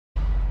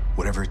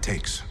whatever it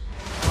takes.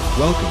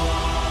 Welcome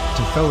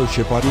to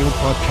Fellowship Audio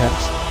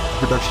Podcast, a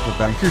production of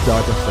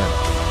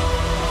Banker.fm.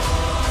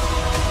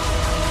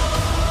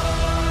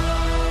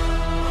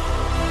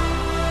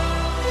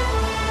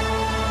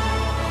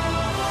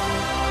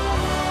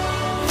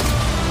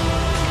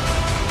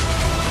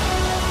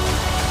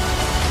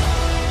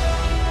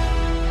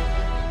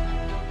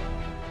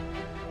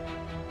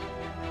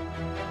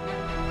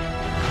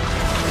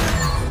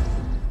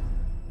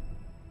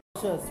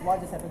 What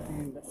just happened to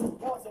you?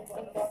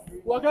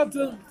 Welcome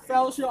to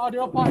Fellowship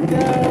Audio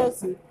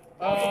Podcast.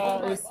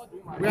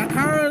 We are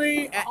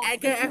currently at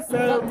Anchor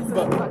FM,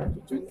 but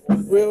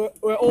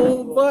we're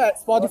over at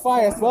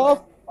Spotify as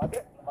well.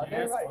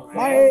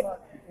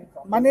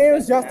 My name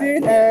is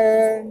Justin,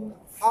 and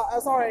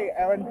sorry,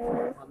 Aaron.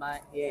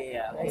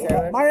 Thanks,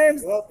 Aaron. My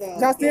name's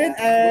Justin,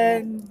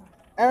 and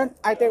Aaron,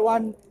 I take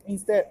one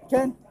instead.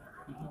 Ken?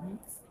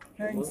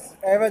 Thanks.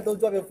 Aaron, don't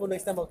drop your phone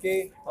next time,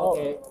 okay?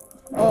 Okay.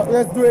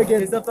 Let's do it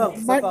again. It's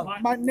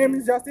Zenfeng. My name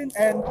is Justin,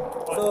 and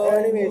So,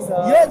 anyways,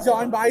 you're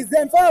joined by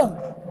Zenfeng.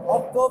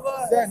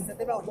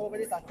 September, October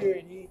is started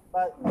already,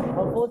 but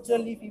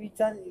unfortunately, Phoebe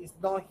Chan is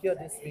not here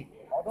this week.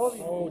 Although we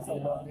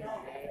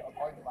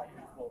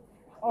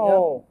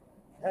Oh.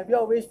 Have you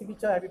all wished Phoebe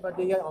Chan happy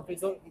birthday yet on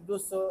Facebook? Do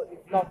so.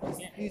 If not,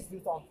 please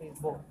do so on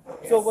Facebook.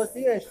 So we'll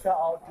see a shout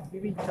out to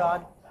Phoebe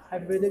Chan.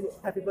 Happy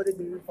birthday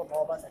to you from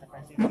all of us at the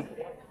Friendship Week.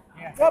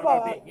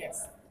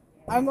 Yes.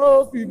 I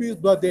know Phoebe's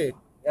birthday.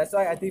 That's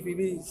why I think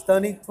Phoebe is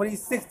turning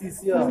 26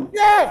 this year.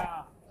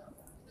 Yeah!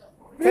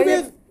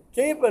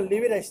 Can you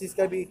believe it that she's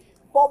gonna be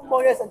 4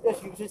 more years until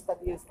she reaches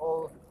 30 years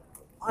old?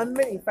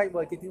 In fact,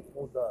 we're getting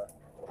older.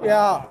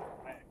 Yeah.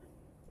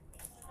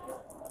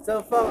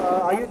 So,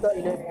 are you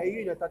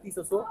in your 30s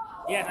also?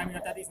 Yes, I'm in the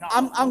 30s now.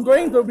 I'm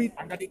going to be.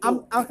 I'm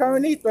 32. I'm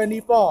currently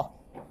 24.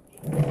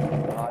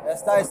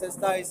 That's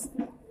nice.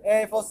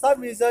 And for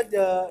some reason,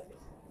 the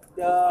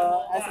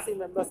SSA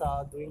members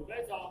are doing.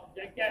 Where's your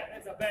jacket?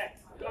 Where's your bag?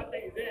 You want to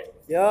take it?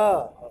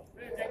 Yeah.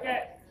 Where's your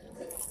jacket?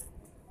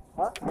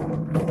 Huh?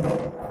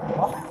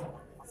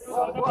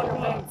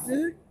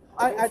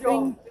 I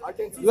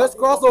think let's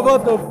cross over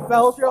to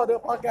Fellowship of the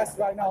podcast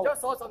right now.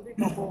 Just saw something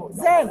proposed.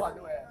 Zen,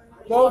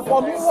 the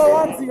Formula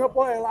One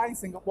Singapore Airlines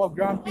Singapore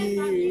Grand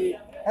Prix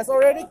has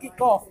already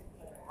kicked off.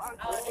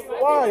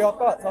 What are your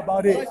thoughts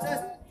about it?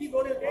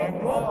 I'm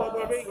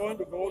probably going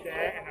to go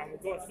there and I'm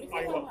going to shoot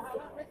fireworks.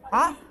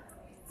 Huh?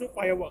 Shoot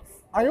fireworks.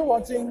 Are you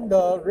watching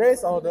the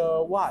race or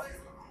the what?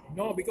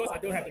 No, because I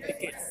don't have the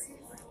tickets.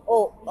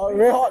 Oh,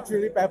 Red Hot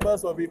Chili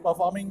Peppers will be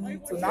performing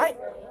tonight.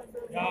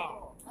 Yeah.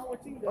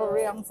 Oh,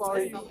 Ray, I'm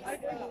sorry.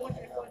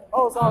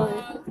 Oh, sorry.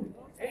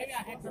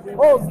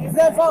 Oh,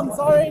 Zenfeng,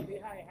 sorry.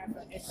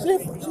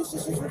 Shift.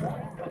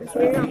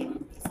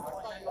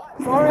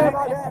 Sorry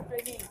about that.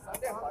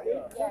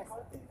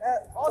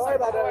 Sorry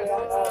about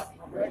that.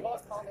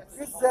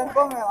 This is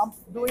Zenfeng and I'm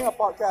doing a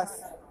podcast.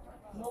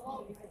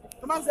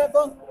 Come on,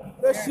 Zenfeng.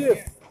 Let's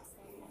shift.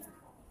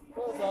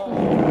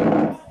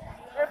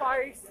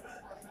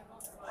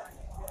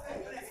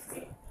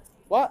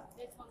 What?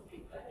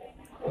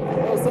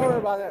 Oh, sorry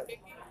about that.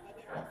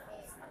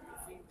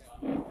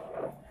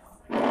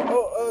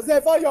 Oh,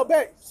 Zenfeng, you're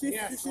back.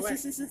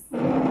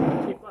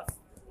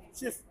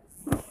 Shift.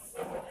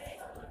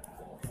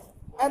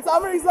 And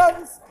some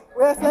reasons,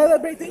 we're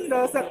celebrating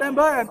the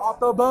September and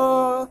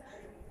October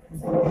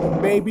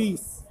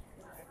babies.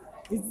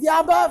 It's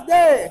their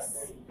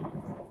birthdays.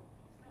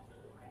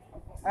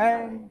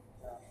 And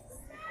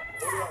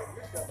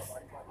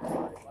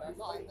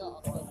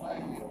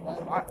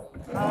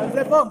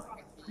Zenfeng,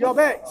 you're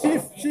back.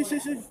 Shift. Shift,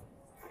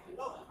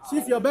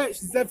 you're back.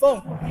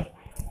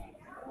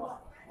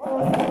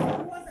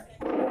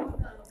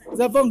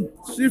 Zenfeng,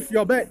 shift,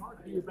 you're back.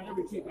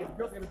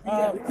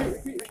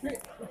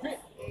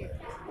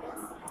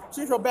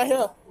 Shift, you're back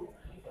here.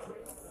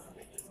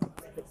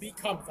 The beat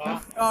comes, huh?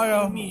 Oh,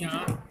 yeah. Me,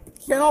 huh?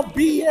 Cannot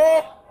be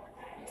here.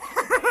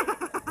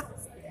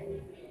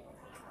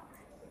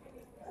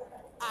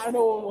 I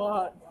know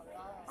what.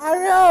 I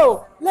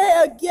know. Play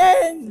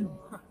again.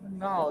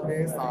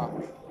 Nowadays, So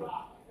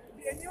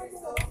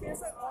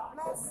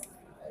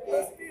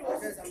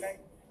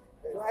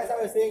as I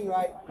was saying,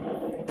 we're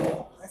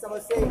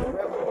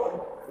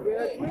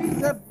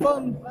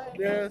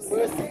Yes.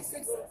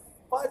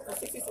 5 to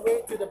 6 weeks away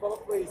to the Bubble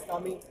Parade is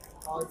coming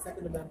on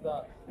 2nd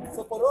November.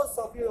 So for those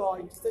of you who are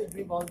interested in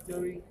doing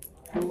volunteering,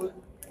 you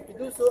can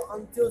do so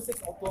until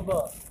 6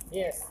 October.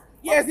 Yes.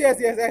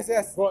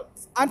 But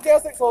until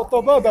 6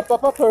 October, the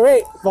Purple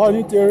Parade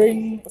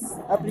volunteering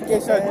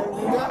application.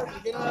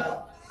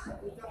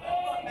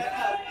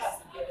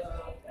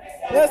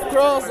 Let's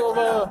cross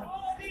over.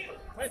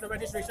 Where's the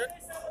registration?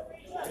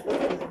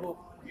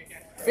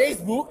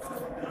 Facebook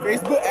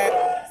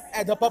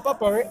at the Purple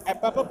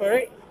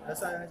Parade.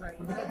 That's right.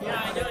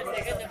 Yeah, I know,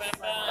 2nd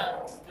November.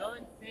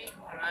 Don't think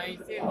I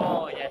say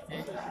go, yes.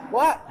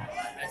 What?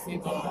 I say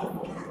go.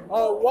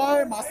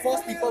 Why must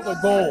force people to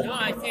go? No,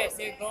 I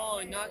say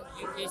go, not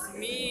you. It's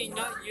me,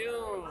 not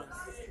you.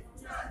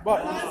 But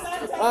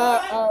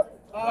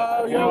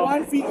you're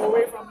 1 feet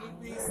away from me,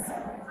 please.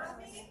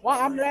 One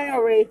arm length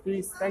away,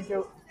 please. Thank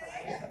you.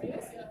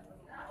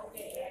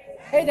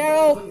 Hey,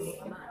 Daryl.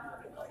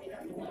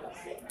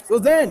 So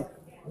then,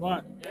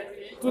 What?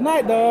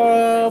 tonight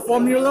the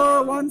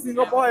Formula One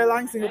Singapore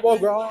Airlines Singapore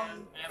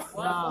ground.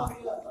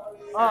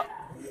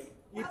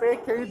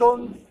 Ipe, can you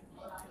don't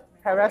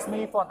harass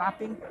me for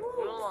nothing?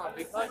 No,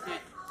 because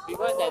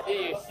that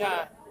day you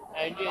shot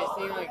Andrew and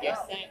Sing will get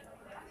sick.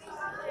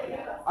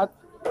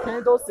 Can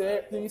you don't say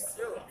it, please?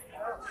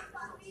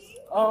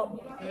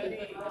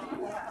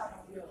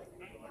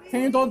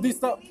 Can you don't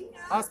disturb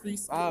us,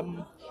 please? Is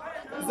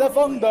that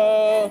from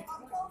the?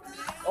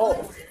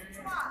 Oh.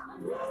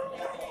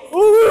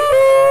 Ooh!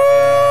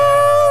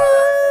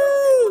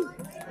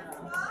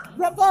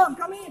 Zepon,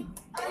 come in.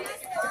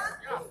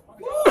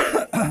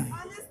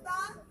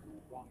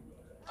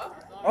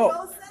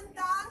 Oh.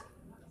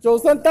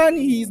 Joseon Tan,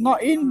 he's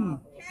not in.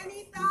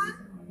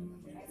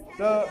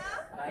 The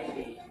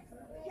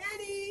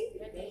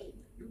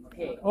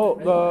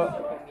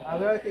I'm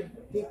going to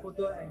take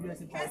photo and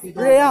use it.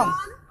 Ray Young.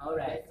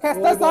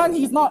 Hester San,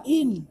 he's not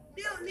in.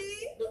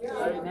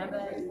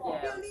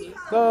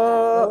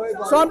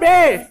 The Sean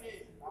Bay.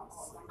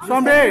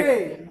 Sean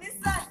Bay.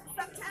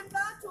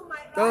 September to my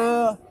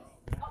The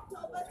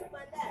October to my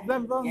left.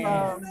 them from To my right,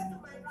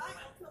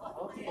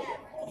 October to my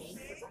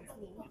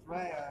left.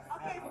 Right.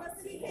 Okay,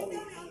 firstly, can you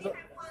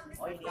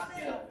only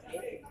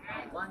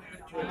have one?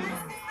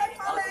 Mr.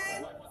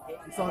 Colin.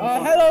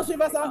 hello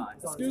Shiva-san.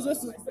 Excuse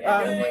us.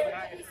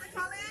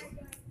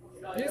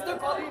 Mr.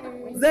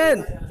 Colin. Then,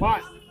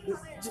 What?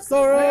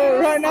 so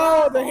right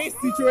now the hate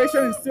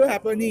situation is still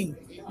happening.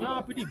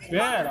 Yeah, pretty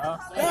bad, huh?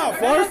 Yeah,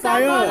 forest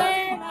fire.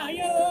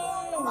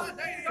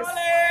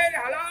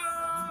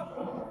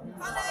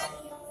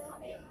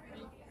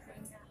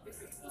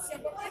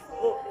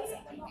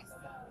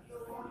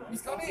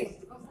 He's coming.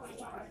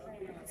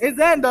 Is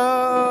then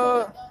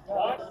the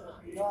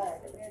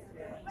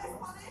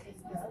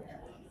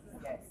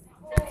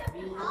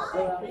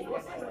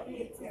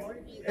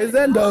is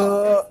then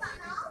the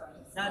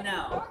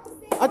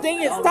I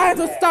think it's time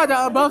to start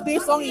the birthday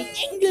song in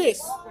English.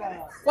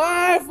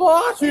 5,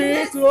 4,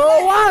 3, 2,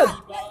 1. 1,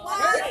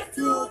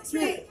 2,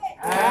 3.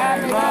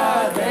 Happy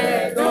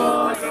birthday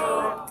to you.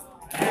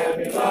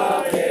 Happy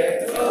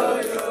birthday to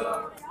you.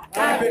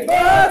 Happy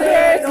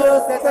birthday to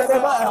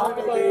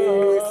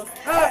you.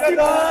 Happy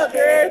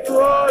birthday to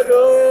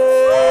you.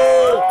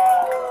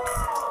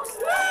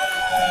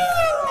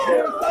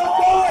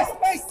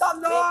 Make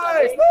some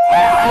noise!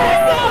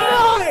 Make some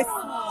noise!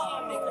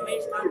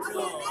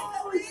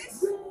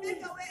 Make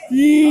a wish.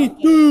 3,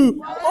 2, 1.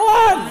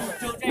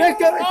 Make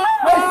some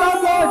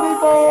noise,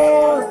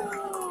 people!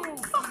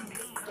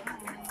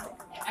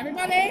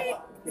 Everybody!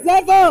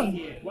 7.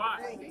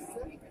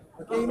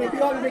 Okay, make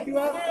you up, make you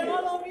up.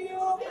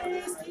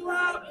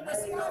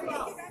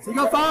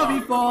 Singapore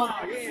people.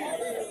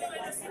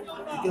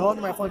 You can hold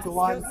my phone to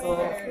one, so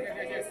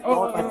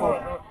hold my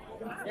phone.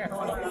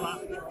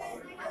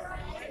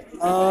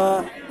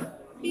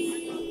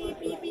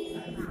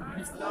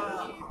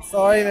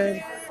 Sorry,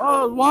 man.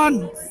 Oh,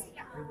 1.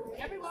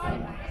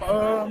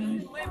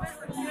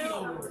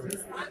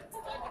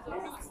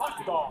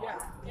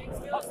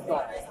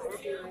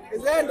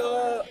 Is that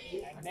the?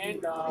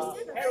 And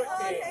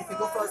Okay,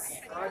 go first.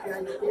 Right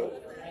behind you.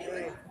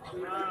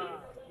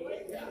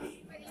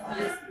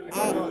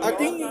 I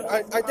think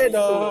I did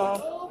the.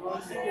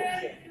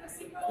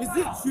 Is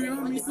it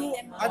tiramisu?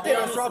 I did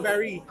a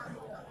strawberry.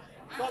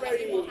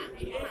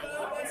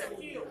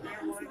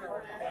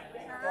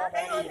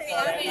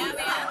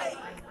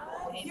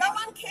 You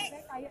want cake?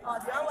 Or do you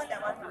want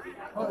that one?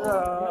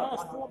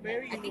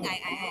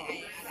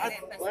 I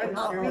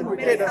think we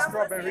did a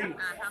strawberry.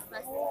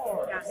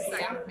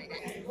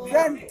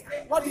 Then,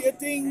 what do you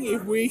think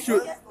if we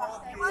should? You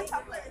want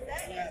chocolate, is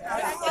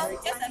that?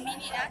 Just a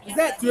minute. Is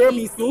that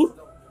tiramisu?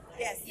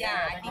 Yes.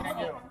 Yeah, I think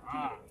so.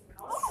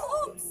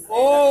 Oops.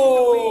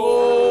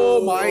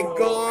 Oh my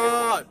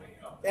god!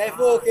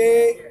 Careful,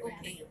 okay?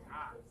 Okay.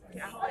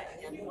 Can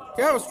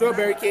I have a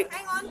strawberry cake?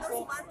 Hang on, just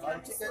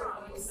one. Chicken.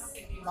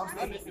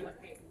 Drumstick.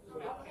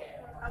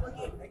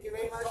 Thank you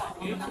very much.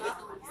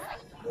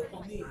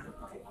 For me.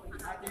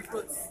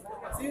 Fruits.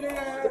 See you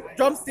later.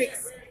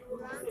 Drumsticks.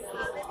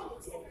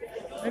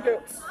 Thank you.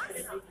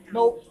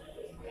 No.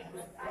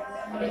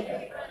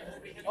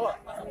 Oh.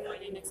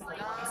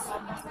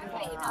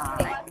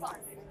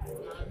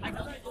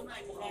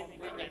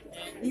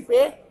 Ipe?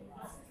 Hey,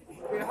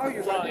 how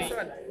you got this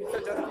one?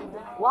 Mr. Justin.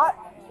 What?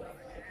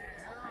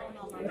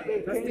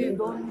 Justin,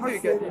 how you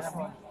get this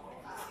one?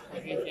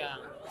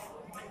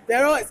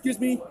 Daryl, excuse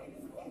me.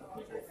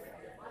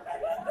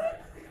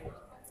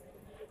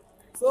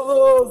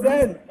 So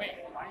then,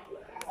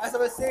 As I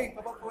was saying,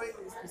 Papa Koi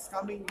is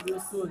coming real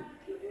soon.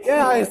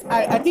 yeah, I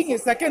think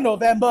it's 2nd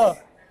November.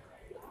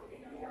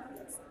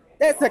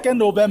 That's 2nd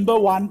November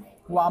 1,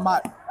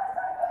 Muhammad.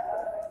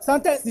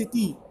 Suntec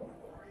City.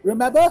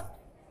 Remember?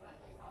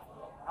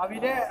 I'll be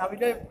there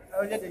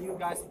earlier than you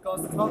guys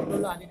because it's not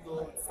good. I need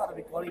to start the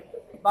recording.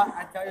 But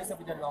I tell you, it's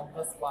gonna be the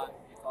longest one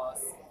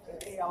because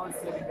the 8 hours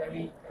is gonna be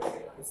very.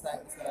 It's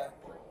gonna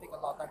take a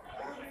lot of time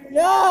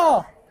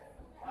Yeah!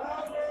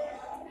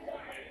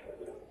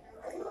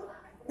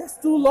 That's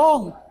too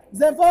long.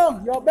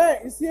 Zefeng, your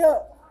bag is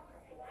here.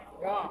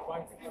 Yeah, but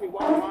I'm thinking we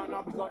want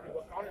now because we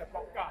got counted a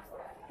podcast.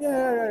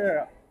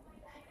 Yeah.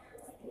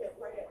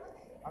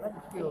 I like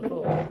to feel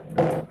also.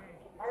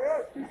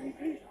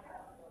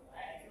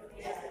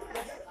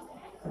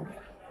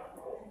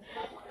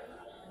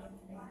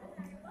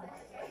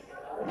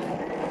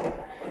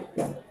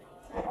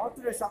 On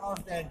to the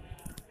shout-outs then.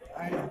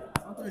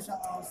 On to the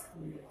shout-outs to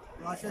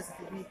Luscious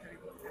TV.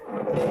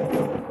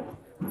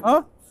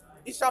 Huh?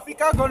 Is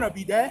Shafika gonna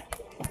be there?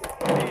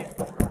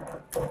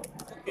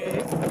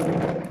 Okay.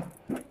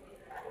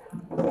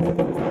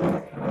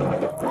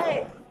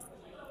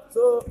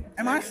 So,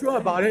 am I sure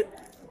about it?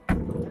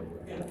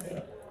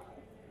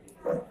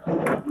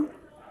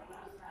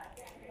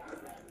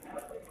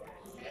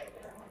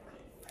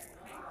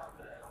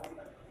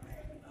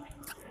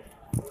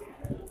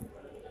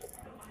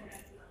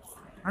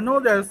 I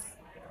know there's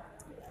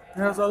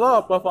a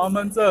lot of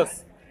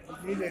performances.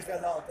 Maybe there's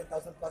a lot of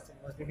 10,000 plus in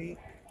Mas TV.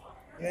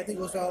 If anything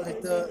goes well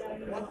later,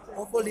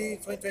 hopefully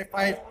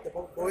 2025, the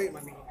Poet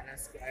might be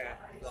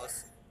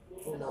because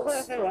who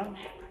knows.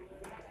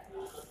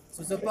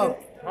 So Zepeng,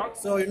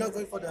 so you're not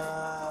going for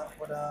the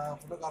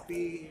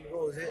photography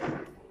role, is it?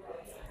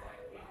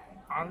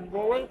 I'm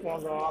going for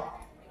the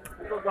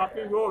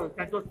photography role with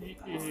Central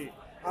CC.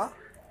 Huh?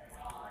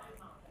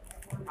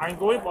 I'm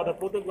going for the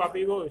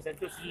photography role with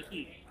Central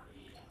CC.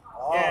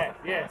 Oh. Yeah,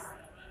 yes.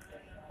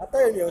 I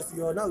thought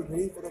you're not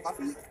doing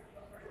photography.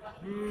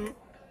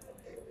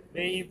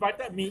 They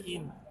invited me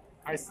in.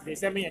 They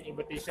sent me an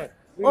invitation.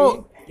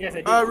 Oh, Yes,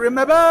 I did.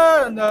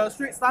 remember in the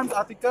Straits Times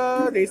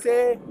article, they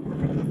say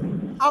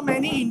how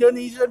many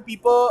Indonesian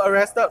people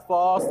arrested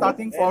for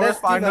starting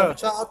forest fire?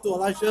 Shout out to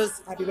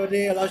Aloysius. Happy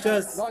birthday,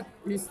 Aloysius. Not,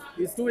 it's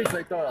 2 weeks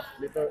later.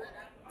 The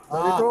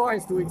Ah. later one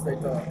is 2 weeks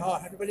later. Oh,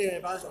 happy birthday in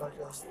advance,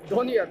 Aloysius.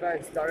 Don't need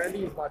advance.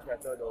 Directly is much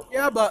better though.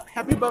 Yeah, but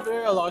happy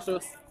birthday,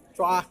 Aloysius.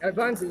 Chua.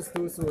 Advance is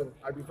too soon.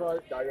 I prefer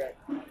direct.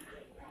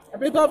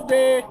 Happy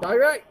birthday.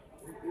 Direct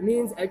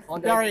means on the actual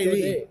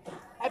Directly. day.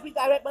 Happy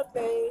direct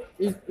birthday.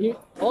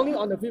 Only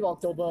on the 5th of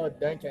October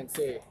then can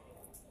say.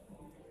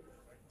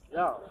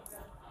 Yeah.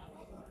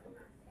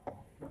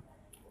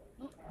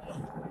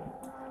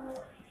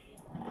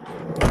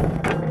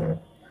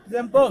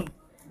 Zempeng.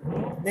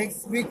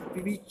 Next week,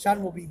 BB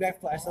Chan will be back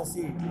for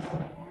SLC.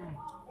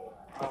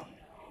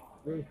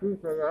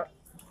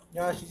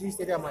 Yeah, she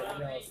stayed on my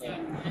email.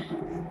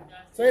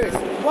 So anyways,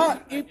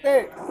 What,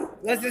 Ipe?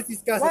 let's just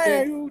discuss, Why are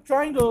okay? you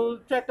trying to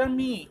threaten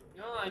me?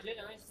 No, I just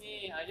don't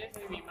say. I just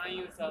remind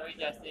you. Sorry,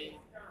 Justin.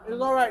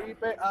 It's alright,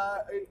 Ipe.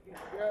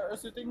 You're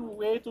sitting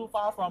way too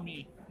far from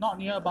me, not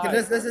nearby. Okay,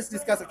 let's just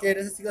discuss, okay?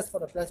 Let's just discuss for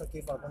the plans,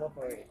 okay, for the Purple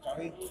Parade, shall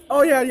we?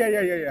 Oh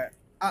yeah.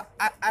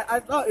 I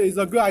thought it's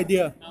a good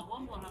idea. Now,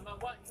 Muhammad,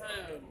 what kind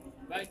of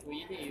bike will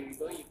you take if you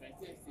go in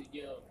Francis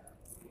Studio?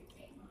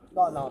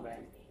 Not now,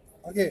 man.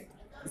 Okay,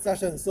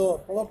 discussion. So,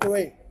 Purple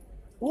Parade.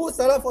 Who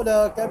signed up for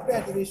the campaign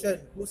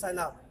activation? Who signed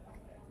up?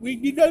 We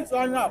didn't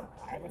sign up.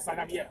 I haven't signed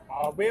up yet.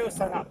 I will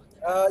sign up.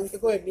 You can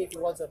go with me if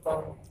you want,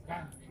 Zepeng.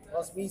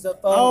 That's me,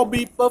 I'll Zepeng.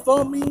 be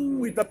performing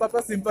with the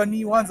Purple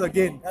Symphony once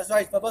again. That's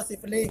right, Purple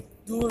Symphony.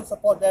 Do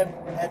support them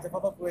at the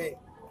Purple Parade.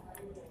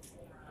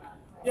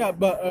 Yeah,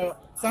 but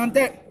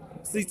Suntec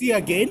City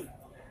again?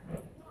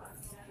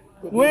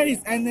 Where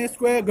is NS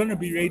Square gonna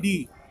be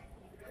ready?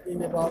 In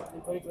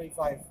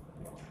 2025.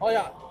 Oh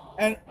yeah,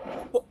 and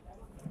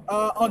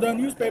on the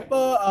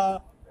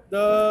newspaper,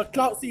 the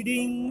cloud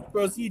seeding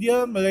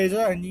procedure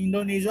Malaysia and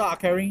Indonesia are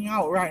carrying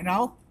out right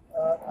now.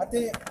 I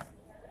think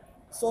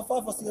so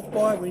far for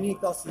Singapore, we need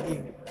cloud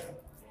seeding.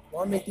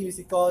 One main thing is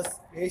because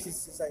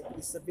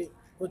it's a bit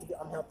going to be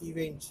unhealthy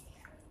range.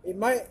 It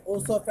might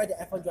also affect the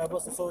F1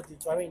 drivers also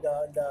driving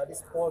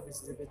this poor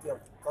visibility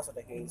because of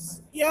the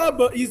haze. Yeah,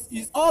 but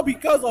it's all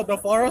because of the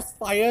forest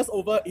fires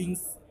over in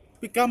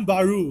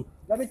Pekanbaru.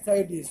 Let me tell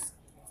you this: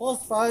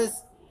 forest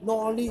fires. Not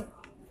only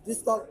this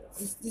is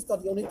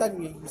not the only time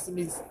we see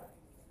this.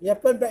 It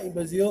happened back in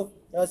Brazil.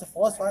 There was a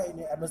forest fire in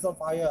the Amazon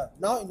fire.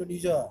 Now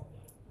Indonesia.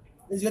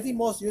 It's getting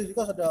more serious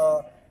because of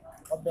the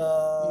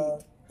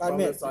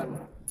climate.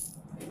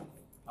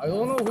 I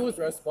don't know who's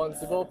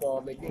responsible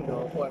for making the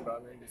whole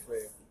environment this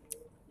way.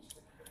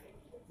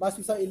 Must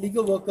be some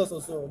illegal workers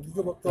also.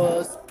 Illegal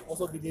workers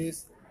also do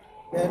this.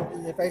 Then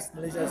it affects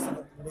Malaysia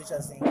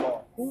and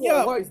Singapore.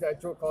 Yeah. What is the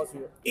actual cause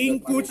here? In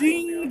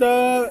Kuching,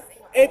 the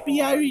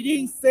API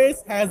reading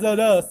says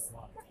hazardous.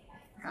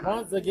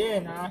 Once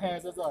again,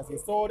 hazardous.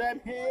 It's so damn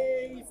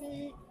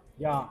hazy.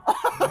 Yeah.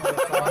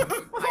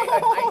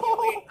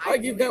 I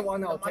give that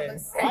 1 out of 10.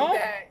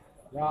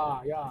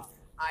 Yeah.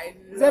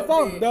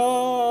 Zepeng,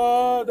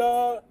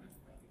 the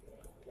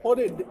hold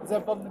it,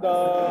 Zepeng, the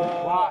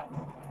What?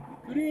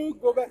 could you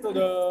go back to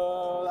the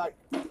like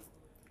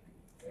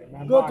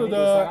Remember, go I to need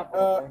sign up the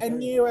for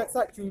NA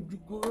website to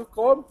Google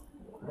Chrome?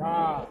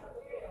 Yeah.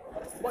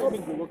 What do you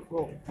mean Google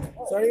Chrome?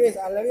 So anyways,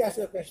 let me ask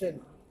you a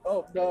question.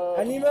 Oh, the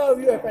Anyone of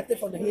you affected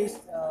from the haze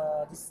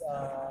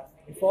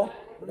before?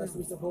 Last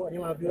week ago,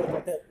 anyone of you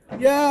affected?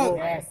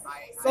 yeah,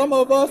 some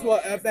of us were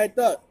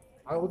affected.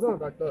 I wasn't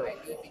affected.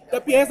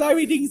 The PSI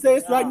reading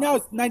says right now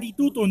it's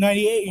 92 to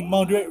 98 in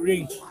moderate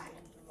range.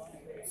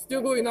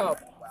 Still good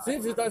enough.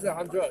 Since it does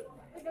 100.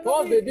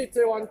 Because they did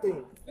say one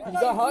thing.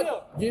 Pizza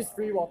Hut gives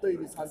free water if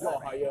it's 100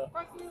 or higher.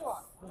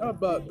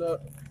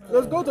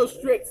 Let's go to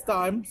Straits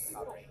Times.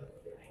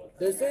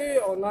 They say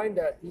online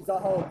that Pizza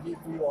Hut will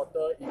give free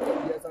water if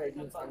the PSI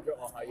rating is 100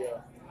 or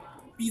higher.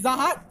 Pizza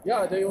Hut?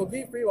 Yeah, they will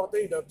give free water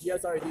if the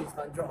PSI rating is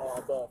 100 or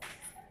above.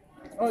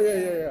 Oh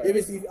yeah. If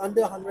it's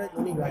under 100,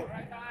 only right?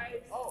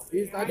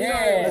 It's 99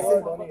 Yeah. or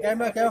above, don't it?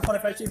 Camera for the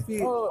friendship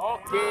feed.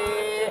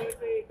 Okay.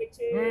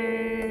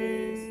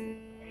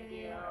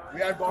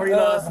 We are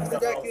gorillas. Mr.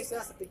 Jack, can you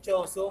send us a picture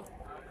also?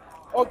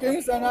 Oh, can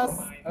you send us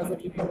as a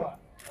picture?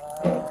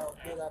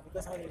 Okay,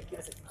 because how you give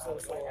us a picture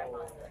also.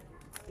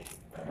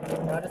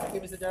 That's okay,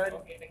 Mr. Jared.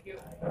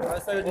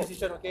 I'll start your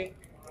decision, okay?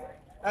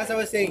 As I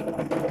was saying.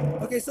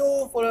 Okay,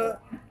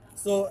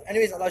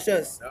 anyways,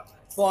 Aloysius,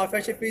 for our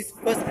friendship feast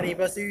first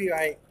anniversary,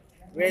 right,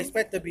 we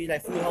expect to be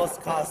like full house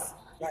cast.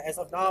 Like as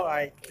of now,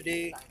 right,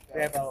 today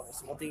we have our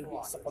supporting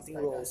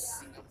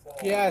roles.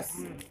 Yes.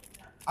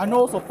 I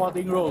know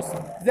supporting roles.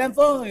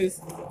 Zenfeng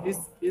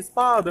is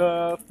part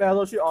of the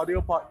Fellowship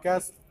Audio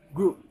Podcast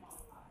group.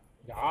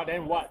 Yeah,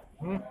 then what?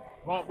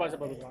 What's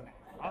about to go?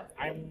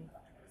 I'm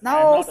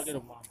Now, not talking to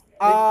mom.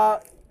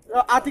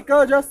 the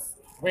article just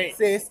Wait.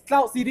 says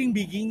cloud seeding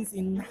begins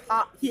in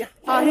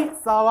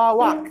Hahit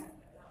Sarawak.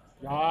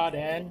 Yeah,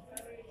 then.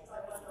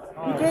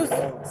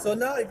 Because So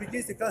now it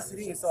begins the class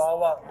sitting in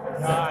Sarawak.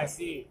 Yeah, I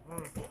see.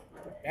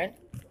 Then?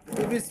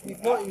 If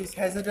it's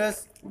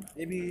hazardous,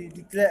 it be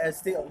declared a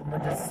state of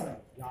emergency.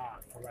 Yeah,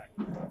 correct.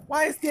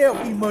 why is there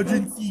an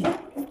emergency?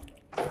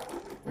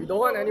 We don't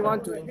want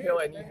anyone to inhale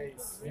any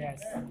haze.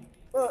 Yes.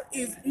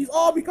 It's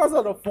all because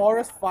of the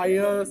forest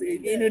fires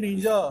in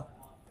Indonesia.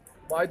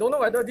 But I don't know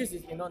whether this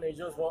is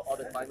Indonesia's fault or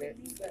the climate.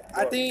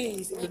 I think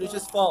it's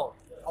Indonesia's fault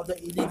of the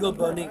illegal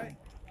burning.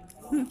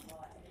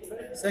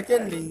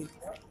 Secondly,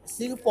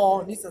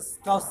 Singapore needs a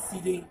cloud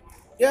seeding.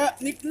 Yeah,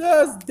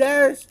 Nicholas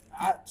Dash.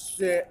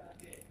 Shit.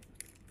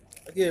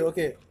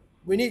 Okay.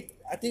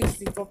 I think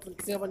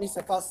Singapore needs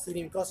a cloud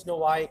seeding because you know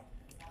why?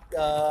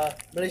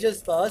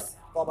 Malaysia's first,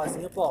 followed by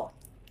Singapore.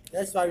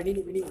 That's why we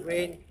need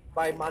rain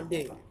by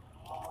Monday.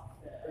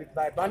 If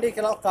by Monday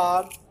cannot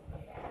come,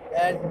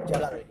 then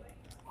jalan already.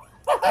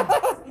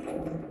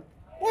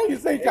 Why you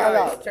say Yeah,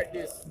 Jala? check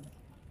this.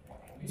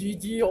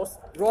 Gigi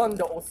Ron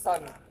the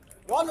Osan.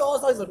 Ron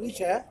also is a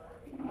wheelchair.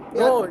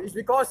 No, it's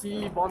because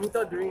he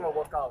vomited during a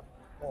workout.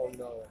 Oh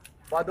no.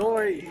 But don't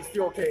worry, he's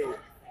still okay.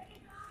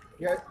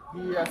 He has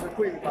a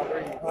quick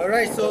recovery.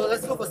 Alright, so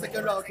let's go for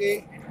second round,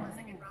 okay?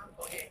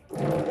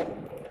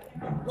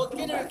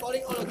 Okay, the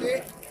recording on,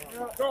 okay?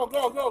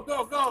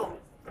 Go.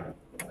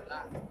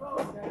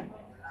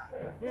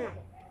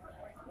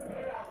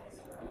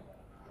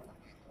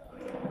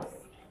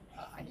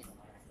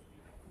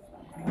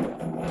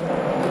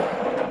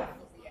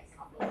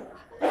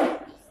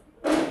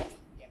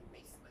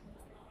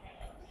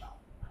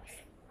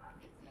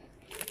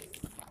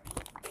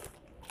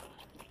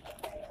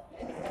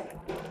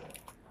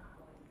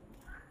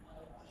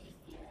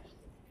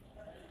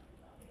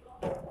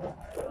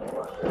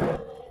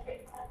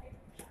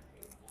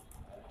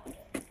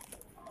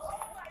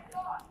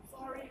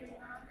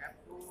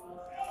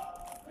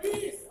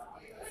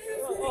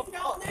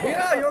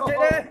 Yeah, you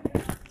okay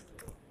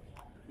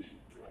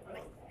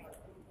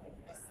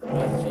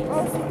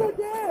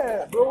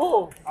there?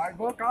 Bro, I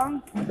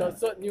welcome the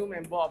third new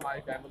member of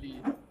my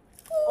family.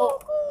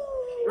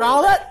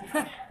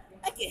 Rowlet?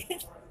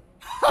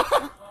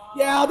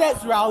 Yeah,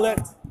 that's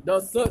Rowlet.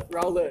 The third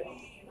Rowlet.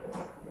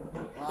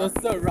 The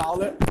third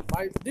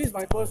Rowlet. This is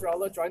my first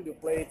Rowlet trying to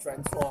play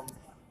Transform.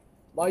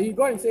 But he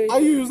go and say, Are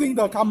you using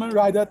the Kamen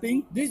Rider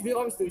thing? this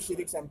belongs to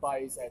Shittic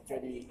Senpai's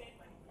actually.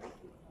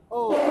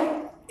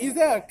 Oh, is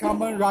there a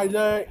Kamen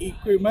Rider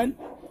equipment?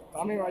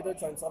 Kamen Rider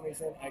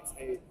Transformation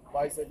X8,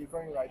 but it's a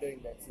different rider in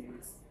that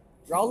series.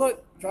 Rowlet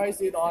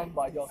tries it on,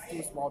 but you're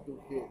too small to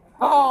fit.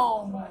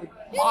 Oh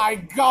my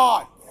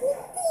god!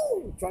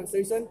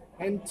 Translation,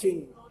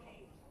 Henshin.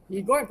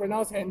 He go and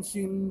pronounce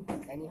Henshin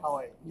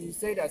anyhow. He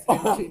say that's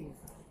Henshin.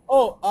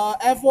 Oh,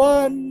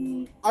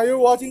 F1. Are you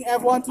watching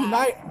F1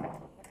 tonight?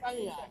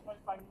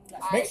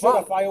 Make sure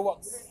the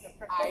fireworks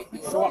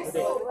show up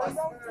today.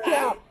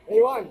 Yeah.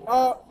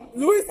 A1,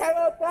 Lewis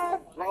Hamilton.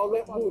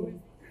 Rowlet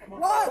Moon.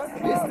 What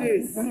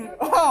is this?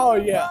 Oh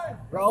yeah.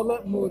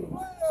 Rowlet Moon.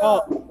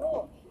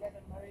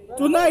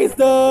 Tonight is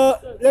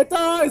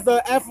later is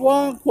the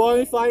F1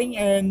 qualifying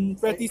and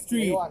practice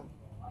 3. A1.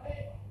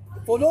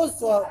 For those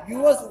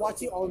viewers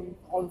watching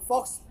on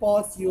Fox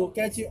Sports, you'll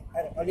catch it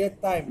at an earlier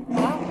time.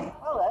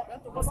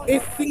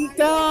 It's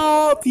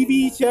Singtel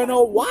TV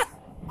channel what?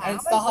 And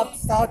Starhub,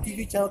 Star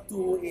TV channel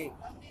 208.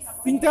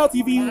 Singtel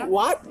TV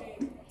what?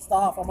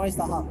 Starhub, from my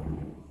Starhub.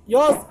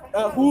 Yours,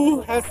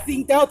 who has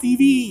Singtel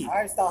TV?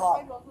 I have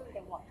Starhub.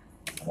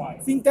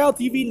 Singtel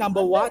TV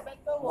number what?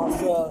 Not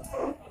sure.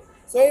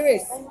 So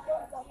anyways,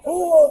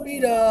 who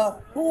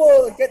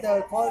will get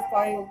the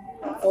qualifying?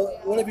 Or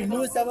will it be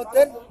Lewis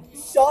Hamilton,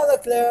 Charles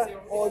Leclerc,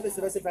 or Mr.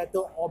 Sebastian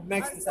Vettel, or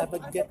Max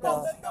Verstappen get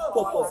the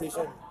pole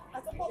position?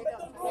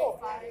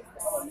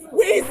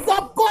 We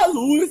support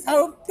Lewis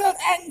Hamilton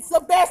and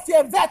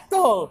Sebastian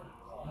Vettel.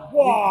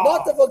 Wow.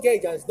 Not to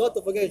forget, guys. Not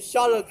to forget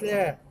Charles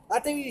Leclerc. I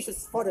think we should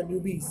support the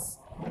newbies.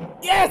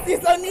 Yes,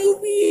 it's a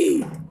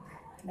newbie.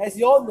 As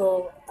you all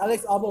know,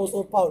 Alex Albon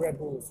also part of Red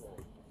Bull. So.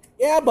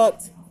 Yeah,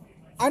 but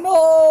I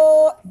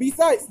know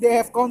besides they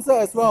have concert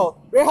as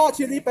well. Red Hot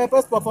Chili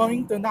Peppers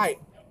performing tonight.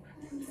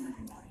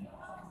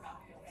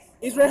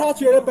 Is Red Hot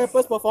Chili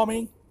Peppers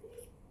performing?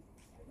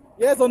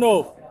 Yes or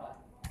no?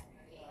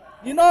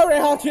 You know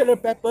Red Hot Chili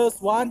Peppers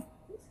won?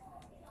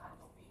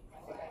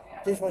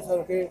 Change myself,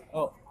 okay?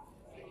 Oh.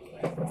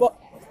 But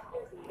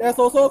there's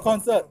also a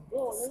concert.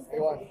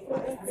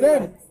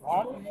 Then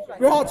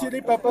Red Hot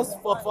Chili Peppers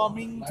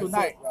performing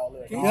tonight.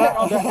 Can you check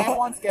on the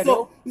F1 schedule?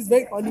 So, it's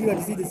very funny when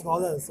you see this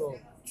model. So,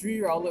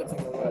 3 outlets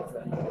in the web.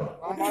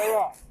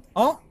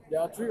 Huh? There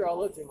are 3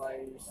 outlets in my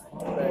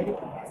bag.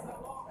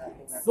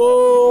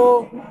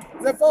 So,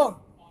 the phone.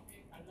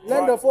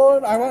 Lend the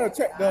phone. I want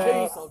to check the.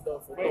 Case of the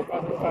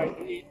photo.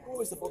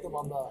 who is the photo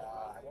bomber?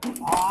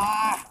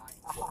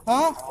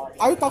 Huh?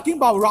 Are you talking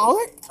about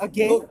Rowlett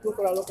again? Look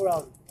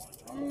around.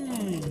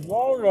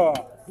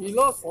 He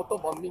loves photo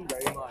bombing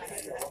very much.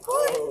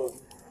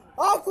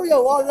 How could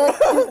your wallet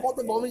keep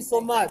photo bombing so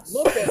much?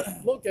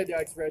 Look at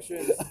their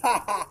expressions.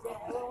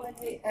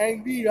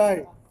 Angry,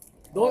 right?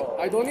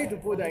 I don't need to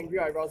put the angry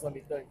eyebrows on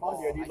it because he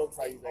already looks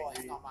like he's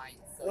angry.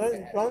 Right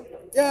in front?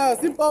 Yeah,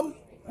 simple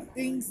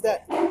things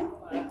that.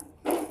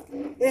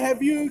 Hey,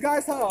 have you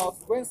guys heard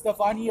of Gwen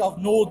Stefani of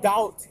No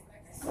Doubt?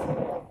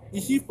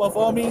 Is she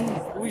performing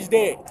which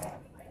day?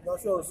 Not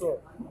sure also.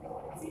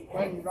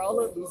 When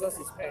Rowlett loses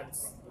his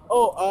pants.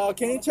 Oh,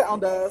 can you check on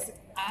the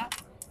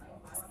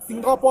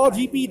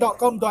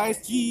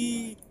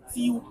SingaporeGP.com.sg,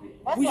 see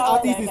which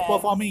artist is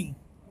performing?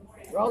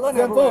 Rowlett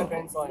Example. never wear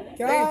pants on. Can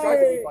Then he tried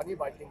to I- be funny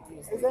by thinking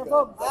it's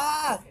Example.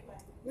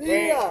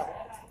 Really?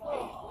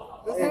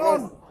 Just hang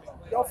on.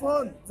 Your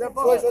phone.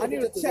 Example. Wait, I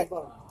need to check.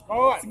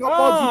 Alright.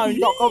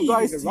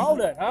 SingaporeGP.com.sg.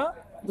 Rowlett, huh?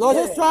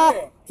 Just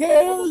try.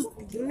 Can you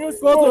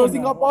go to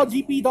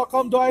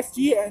SingaporeGP.com.sg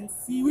and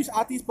see which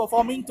artist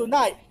performing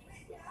tonight?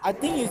 I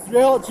think it's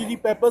Red Hot Chili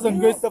Peppers and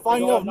Gwen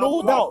Stefani of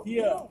No Doubt.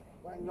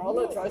 When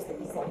Rowlett tries to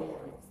be funny,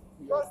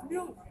 he doesn't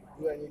do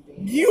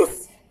anything.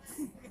 Muse.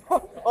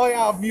 Oh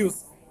yeah,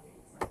 Muse.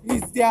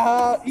 It's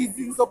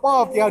in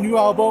support of their new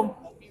album,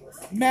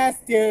 Mass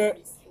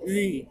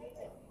Theory.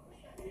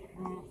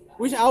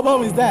 Which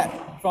album is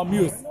that from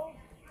Muse?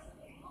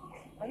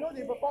 I know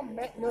they perform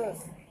Madness.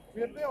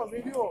 We play on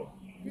radio.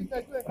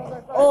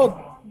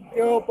 Oh,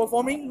 they're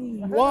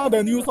performing one of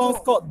the new songs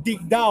called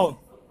Dig Down.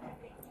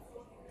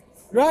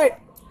 Right?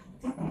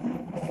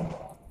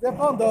 They're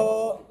from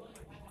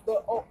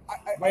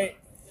wait.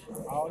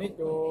 I'll need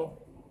to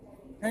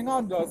hang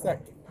on a sec.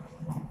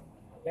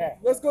 Yeah.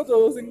 Let's go to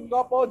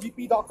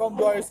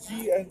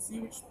SingaporeGP.com.sg and see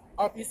which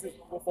artist is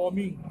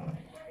performing.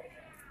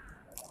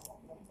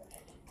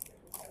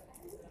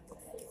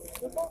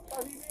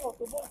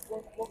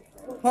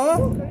 Huh?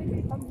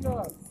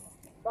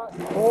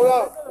 Hold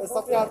up. There's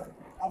something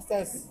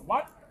upstairs.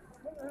 What?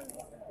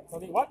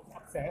 Sorry, what?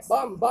 Access?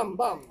 Bam.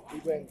 He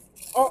went.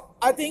 Oh,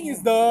 I think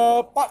it's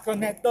the park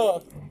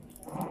connector.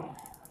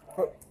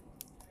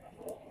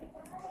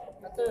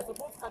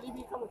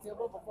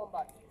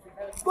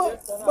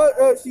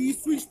 But she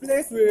switched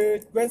place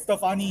with Gwen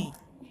Stefani.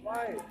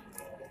 Why?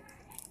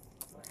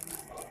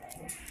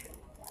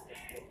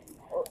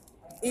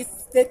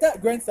 It's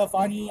stated Gwen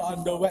Stefani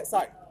on the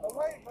website.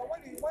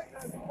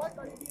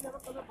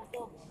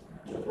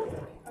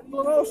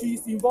 No,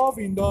 she's involved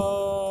in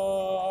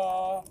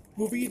the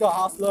movie The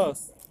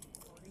Hustlers.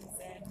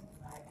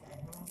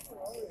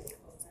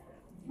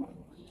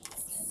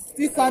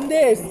 This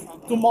Sunday is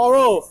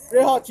tomorrow.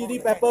 Red Hot Chili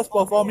Peppers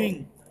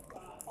performing.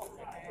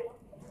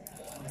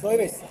 So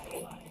anyways,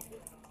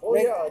 Oh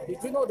yeah, did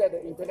you know that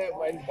the internet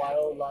went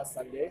wild last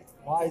Sunday?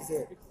 why is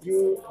it?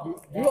 You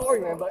all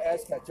remember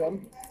Ash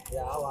Ketchum?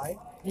 Yeah, why?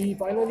 He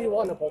finally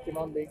won a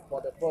Pokemon League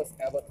for the first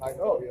ever time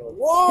for real.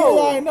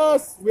 Whoa!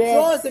 Headliners,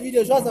 Show us the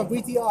video, show us the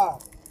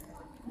VTR.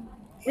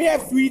 we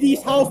have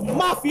Swedish House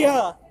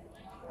Mafia.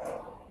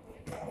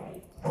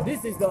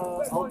 This is the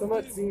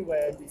ultimate scene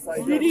where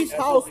decided Swedish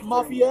House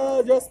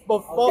Mafia just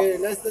performed. Okay,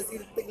 let's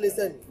take a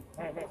listen.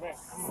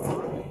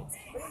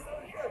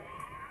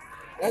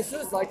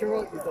 Ashes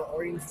Lycanroc is the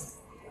orange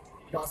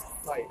dusk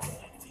type.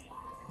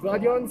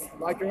 Gladions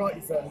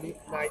Lycanroc is a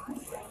midnight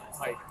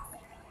type.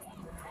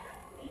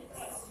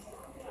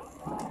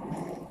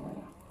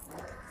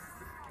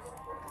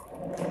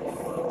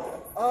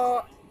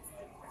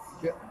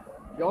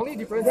 The only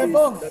difference is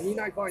Example, the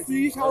midnight one is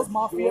Swedish House a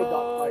dual dark Mafia,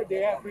 type.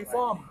 they have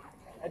reformed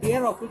at the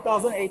end of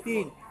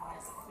 2018.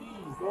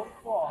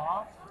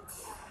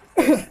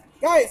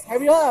 Guys,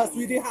 have you heard of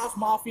Swedish House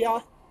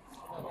Mafia?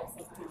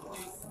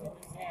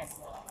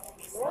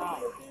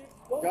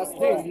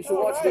 Justin, you should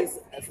watch this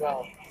as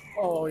well.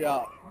 Oh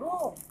yeah.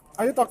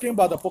 Are you talking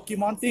about the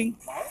Pokemon thing?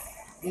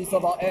 It's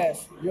about Ash.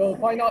 You'll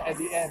find out at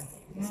the end.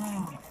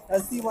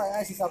 Let's see what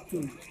Ash is up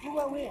to.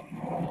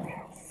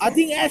 I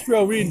think Ash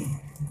will win.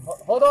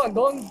 Hold on,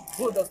 don't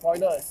put the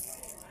spoilers.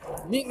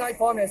 Midnight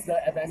Form has the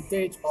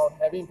advantage of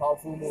having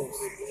powerful moves,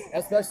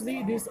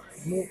 especially this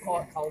move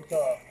called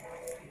Counter.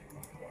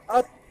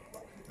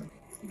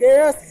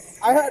 Yes,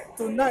 I heard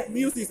tonight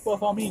Muse is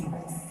performing.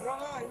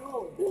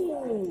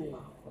 Ooh,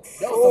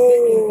 that was a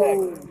big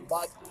impact.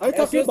 But Are you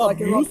talking Ash's about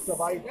Lycanroc Muse?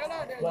 survived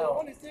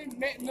well.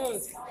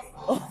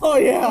 Oh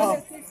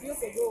yeah.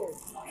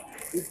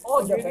 It's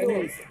all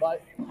Japanese,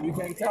 but you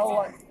can tell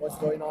what was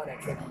going on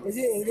actually. Is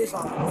it English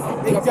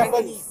or It's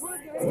Japanese.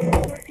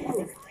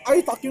 Are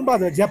you talking about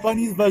the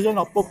Japanese version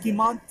of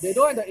Pokemon? They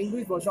don't have the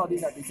English version of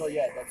this episode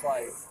yet, that's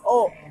why.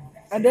 Oh,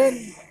 and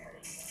then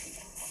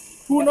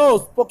who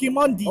knows?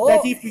 Pokemon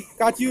Detective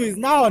Pikachu is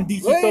now on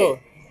digital.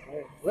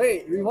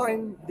 Wait,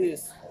 rewind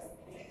this.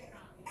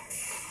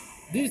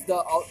 This is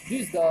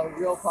the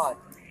real part.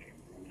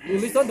 You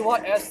listen to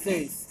what Ash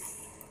says.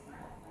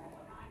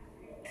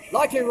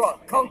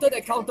 Lycanroc, counter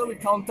that counter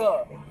with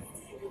counter.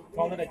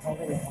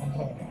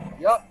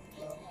 Yup.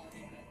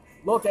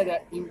 Look at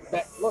that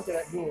impact. Look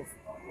at that move.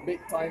 Big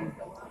time.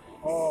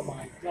 Oh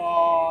my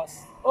gosh.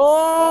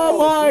 Oh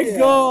my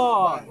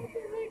god!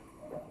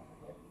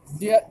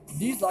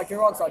 These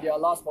Lycanrocs are their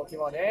last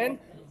Pokemon, and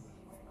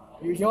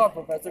you hear what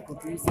Professor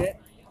Kutri said?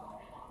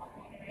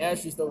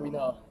 Ash is the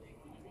winner.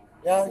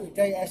 Yeah, you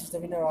think Ash is the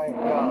winner, right?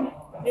 Yeah.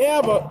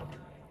 Yeah, but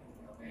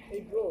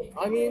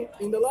I mean,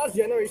 in the last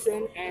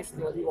generation, Ash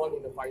nearly won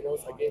in the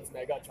finals against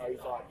Mega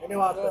Charizard. And then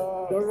what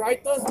happened? The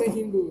writers made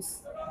him lose.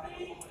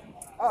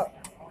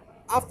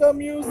 after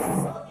Muse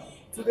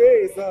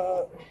today is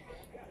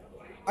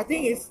I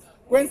think it's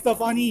Gwen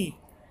Stefani.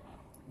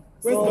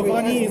 Gwen So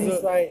Stefani that means,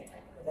 is right.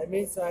 That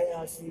means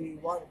she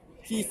won.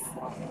 she's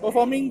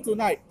performing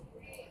tonight.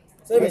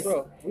 So Yes,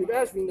 anyways, With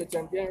Ash being the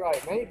champion,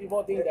 right? Many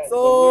people think that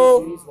So-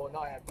 the series will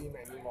not have him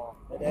anymore.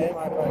 and then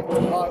what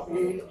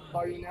happened?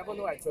 But we never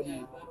know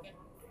actually.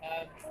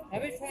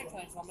 Have you tried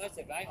Transformers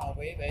the right or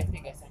way where you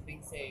think of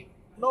something safe?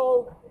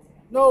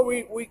 No,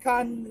 we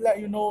can't let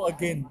you know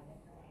again.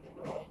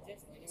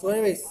 So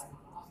anyways,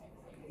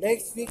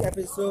 next week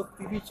episode,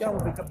 Phoebe Chan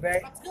will come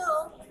back. Let's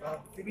go.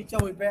 Phoebe Chan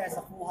will be back as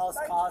a full house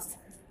cast,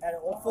 and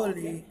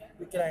hopefully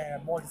we can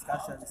have more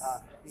discussions.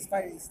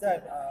 Despite it's still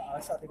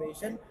a short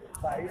duration,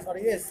 but it is what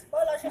it is.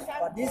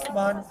 But this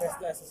month, there's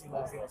no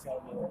SSC as you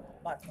all know.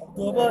 But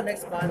October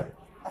next month,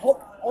 I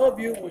hope all of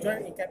you will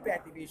join in campaign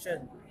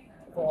activation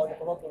for the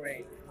Purple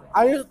Parade.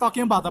 Are you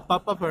talking about the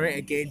Purple Parade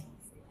again?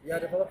 Yeah,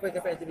 the Purple Parade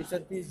campaign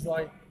activation, please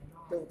join.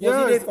 The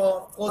closing Yes. date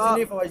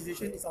for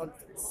registration is on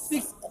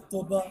 6th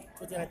October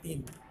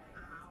 2019.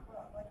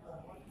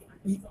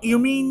 You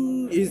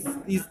mean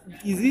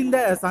isn't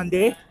that a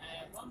Sunday?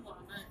 One more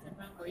month,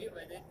 Japan, will you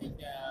whether think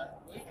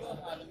will you go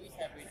Halloween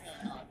celebration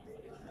or not?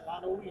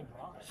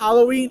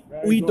 Halloween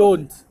we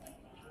don't.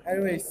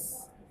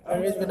 Anyways,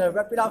 we're gonna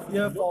wrap it up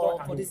here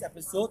for this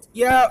episode.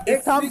 Yeah, it's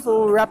Next time week-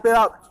 to wrap it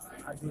up.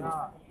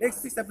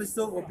 Next week's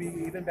episode will be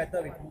even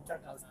better with Wu Chan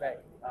comes back.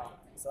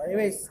 So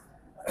anyways,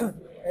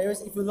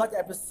 if you like the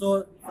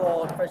episode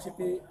for the friendship,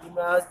 email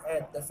us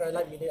at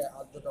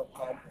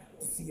thefairlightmedia@outlook.com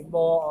to see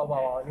more of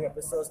our new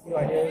episodes, new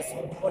ideas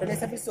for the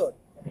next episode.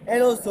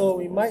 And also,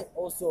 we might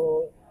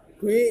also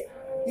create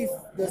if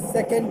the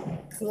second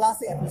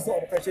classic episode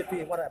of the friendship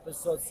one of the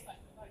episodes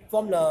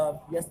from the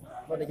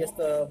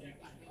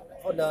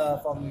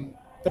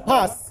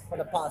past.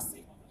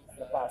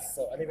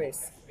 So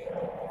anyways,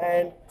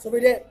 and so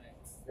with that,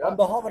 on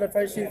behalf of the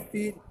friendship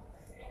feed,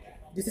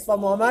 this is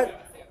from Mohammed.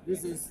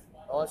 This is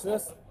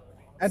Arshus.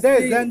 And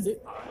then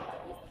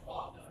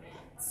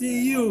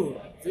See you,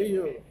 See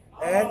you.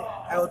 and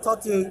we'll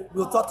talk to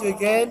you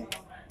again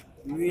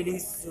really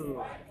soon.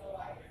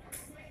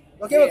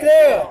 Okay, we're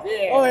clear.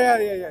 oh yeah.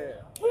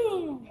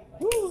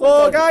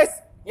 So guys,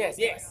 Yes.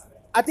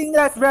 I think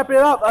let's wrap it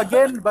up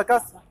again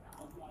because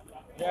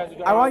Yes,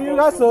 you I want you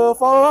guys to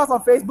follow us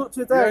on Facebook,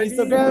 Twitter, and Ready?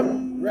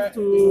 Instagram Wrap to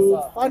things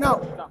up. find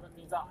out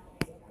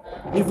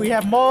if we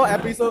have more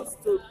episodes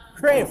to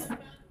crave.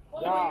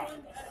 Yeah.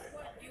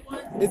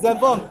 It's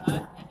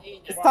Zenfeng.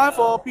 It's time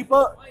for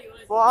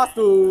us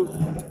to.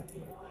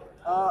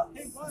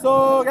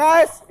 So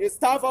guys, it's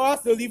time for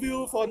us to leave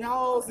you for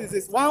now. Since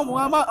it's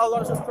Muhammad,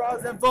 Aloysius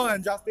Cross, Zenfeng,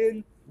 and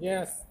Justin.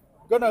 Yes.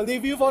 Gonna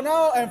leave you for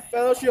now. And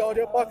Fellowship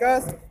Audio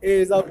Podcast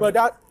is a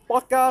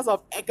podcast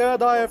of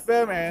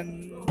Anchor.fm,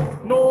 and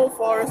no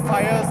forest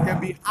fires can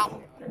be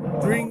harmed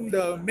during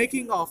the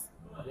making of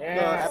the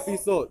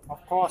episode.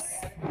 Of course.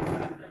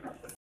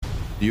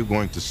 You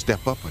going to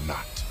step up or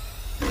not?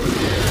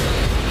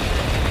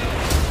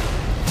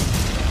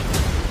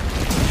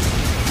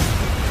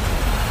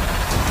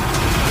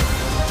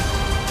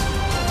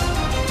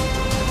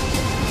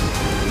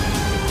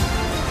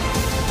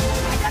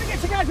 I gotta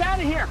get you guys out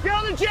of here. Get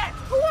on the jet.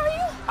 Who are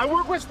you? I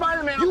work with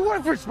Spider-Man. You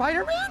work for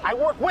Spider-Man? I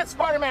work with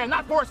Spider-Man,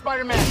 not for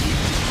Spider-Man.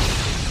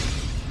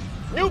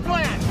 New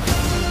plan.